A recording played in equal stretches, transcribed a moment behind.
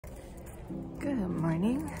Good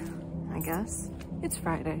morning, I guess. It's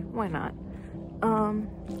Friday, why not?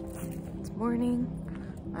 It's morning.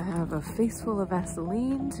 I have a face full of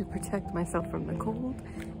Vaseline to protect myself from the cold.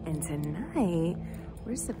 And tonight,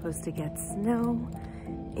 we're supposed to get snow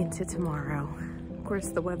into tomorrow. Of course,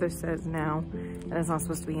 the weather says now that it's not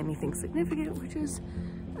supposed to be anything significant, which is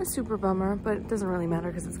a super bummer, but it doesn't really matter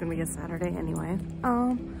because it's gonna be a Saturday anyway.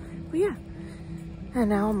 But yeah.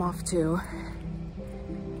 And now I'm off to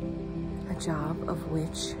a job of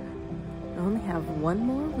which I only have one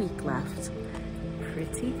more week left.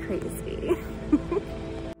 Pretty crazy.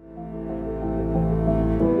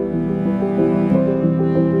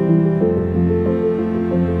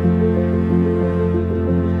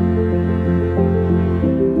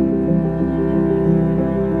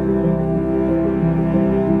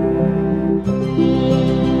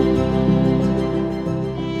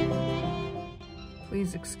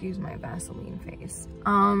 Please excuse my Vaseline face.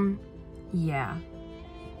 Yeah,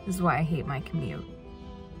 this is why I hate my commute.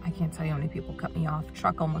 I can't tell you how many people cut me off.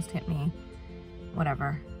 Truck almost hit me.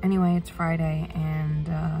 Whatever. Anyway, it's Friday and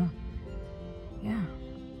yeah,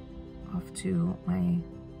 off to my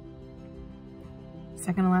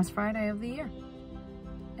second to last Friday of the year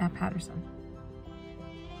at Patterson.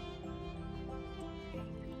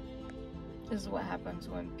 This is what happens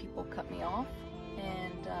when people cut me off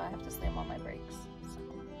and I have to slam on my brakes.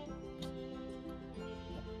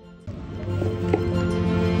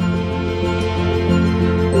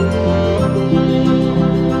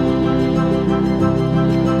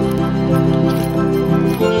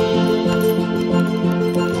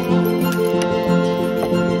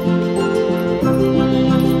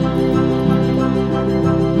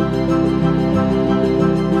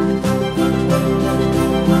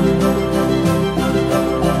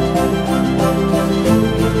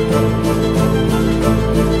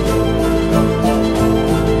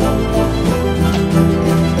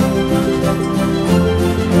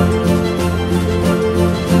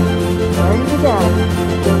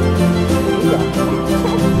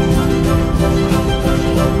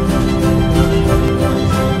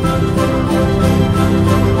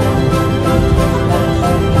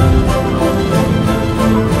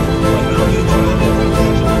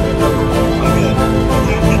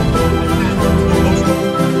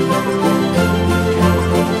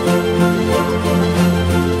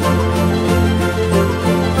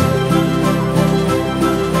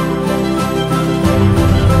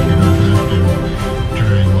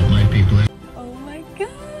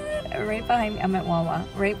 I'm at Wawa.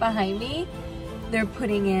 Right behind me, they're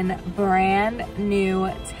putting in brand new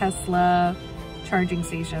Tesla charging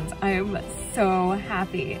stations. I'm so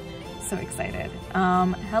happy, so excited.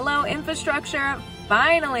 Hello infrastructure,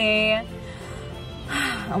 finally.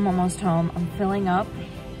 I'm almost home. I'm filling up.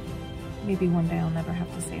 Maybe one day I'll never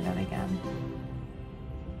have to say that again.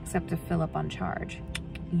 Except to fill up on charge.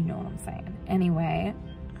 You know what I'm saying. Anyway,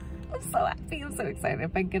 I'm so happy, I'm so excited.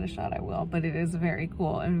 If I get a shot, I will, but it is very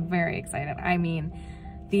cool. I'm very excited. I mean,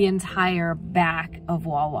 the entire back of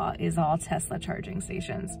Wawa is all Tesla charging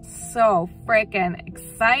stations. So freaking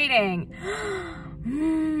exciting.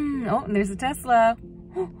 Oh, and there's a Tesla.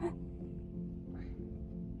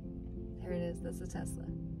 There it is, that's a Tesla.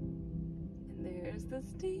 And there's the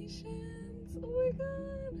stations, oh my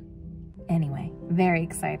God. Anyway, very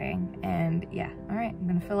exciting. And yeah, all right, I'm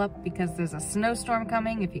gonna fill up because there's a snowstorm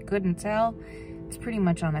coming. If you couldn't tell, it's pretty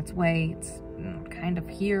much on its way. It's kind of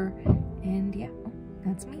here. And yeah, oh,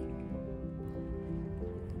 that's me.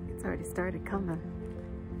 It's already started coming.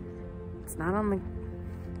 It's not on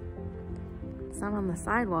the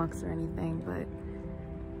sidewalks or anything, but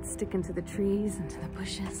it's sticking to the trees and to the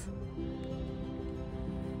bushes.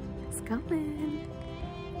 It's coming.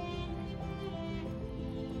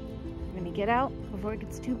 I'm gonna get out before it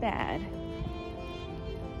gets too bad.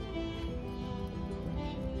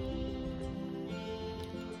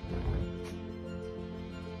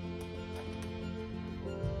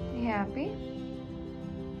 You happy?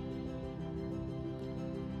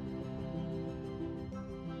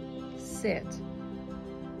 Sit.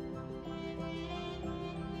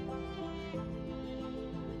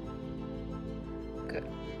 Good.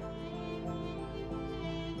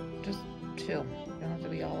 Just chill. You don't have to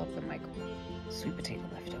be all up the micro. Sweet potato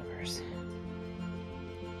leftovers.